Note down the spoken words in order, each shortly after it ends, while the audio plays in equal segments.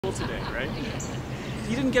school today, right?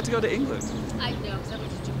 You didn't get to go to England. I know, because I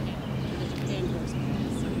went to Japan. The Japan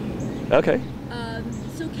course. Okay.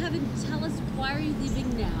 So Kevin, tell us, why are you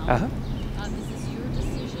leaving now? Uh-huh. Is this your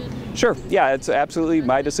decision? Sure. Yeah, it's absolutely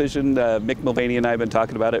my decision. Mick Mulvaney and I have been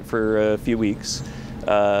talking about it for a few weeks.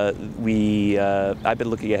 I've been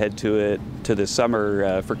looking ahead to this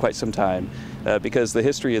summer for quite some time because the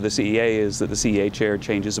history of the CEA is that the CEA chair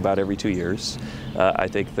changes about every 2 years. I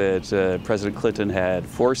think that President Clinton had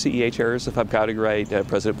 4 CEA chairs, if I'm counting right.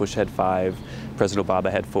 President Bush had 5. President Obama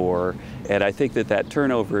had 4. And I think that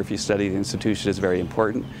turnover, if you study the institution, is very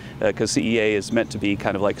important because CEA is meant to be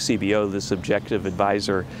kind of like CBO, this objective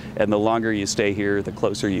advisor. And the longer you stay here, the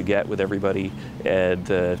closer you get with everybody, and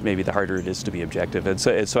maybe the harder it is to be objective. And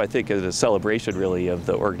so I think as a celebration, really, of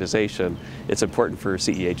the organization, it's important for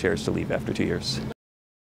CEA chairs to leave after 2 years.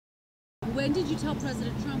 When did you tell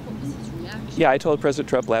President Trump? What was his reaction? Yeah, I told President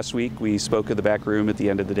Trump last week. We spoke in the back room at the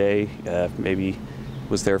end of the day, maybe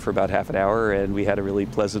was there for about half an hour, and we had a really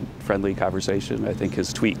pleasant, friendly conversation. I think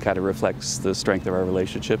his tweet kind of reflects the strength of our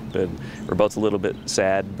relationship, and we're both a little bit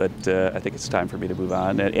sad, but I think it's time for me to move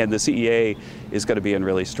on. And the CEA is going to be in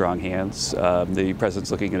really strong hands. The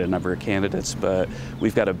president's looking at a number of candidates, but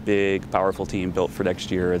we've got a big, powerful team built for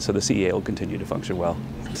next year, and so the CEA will continue to function well.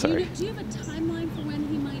 Sorry. Do you have a timeline for when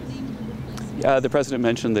he might name the replacement? The president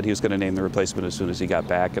mentioned that he was going to name the replacement as soon as he got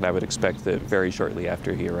back, and I would expect that very shortly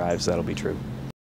after he arrives, that'll be true.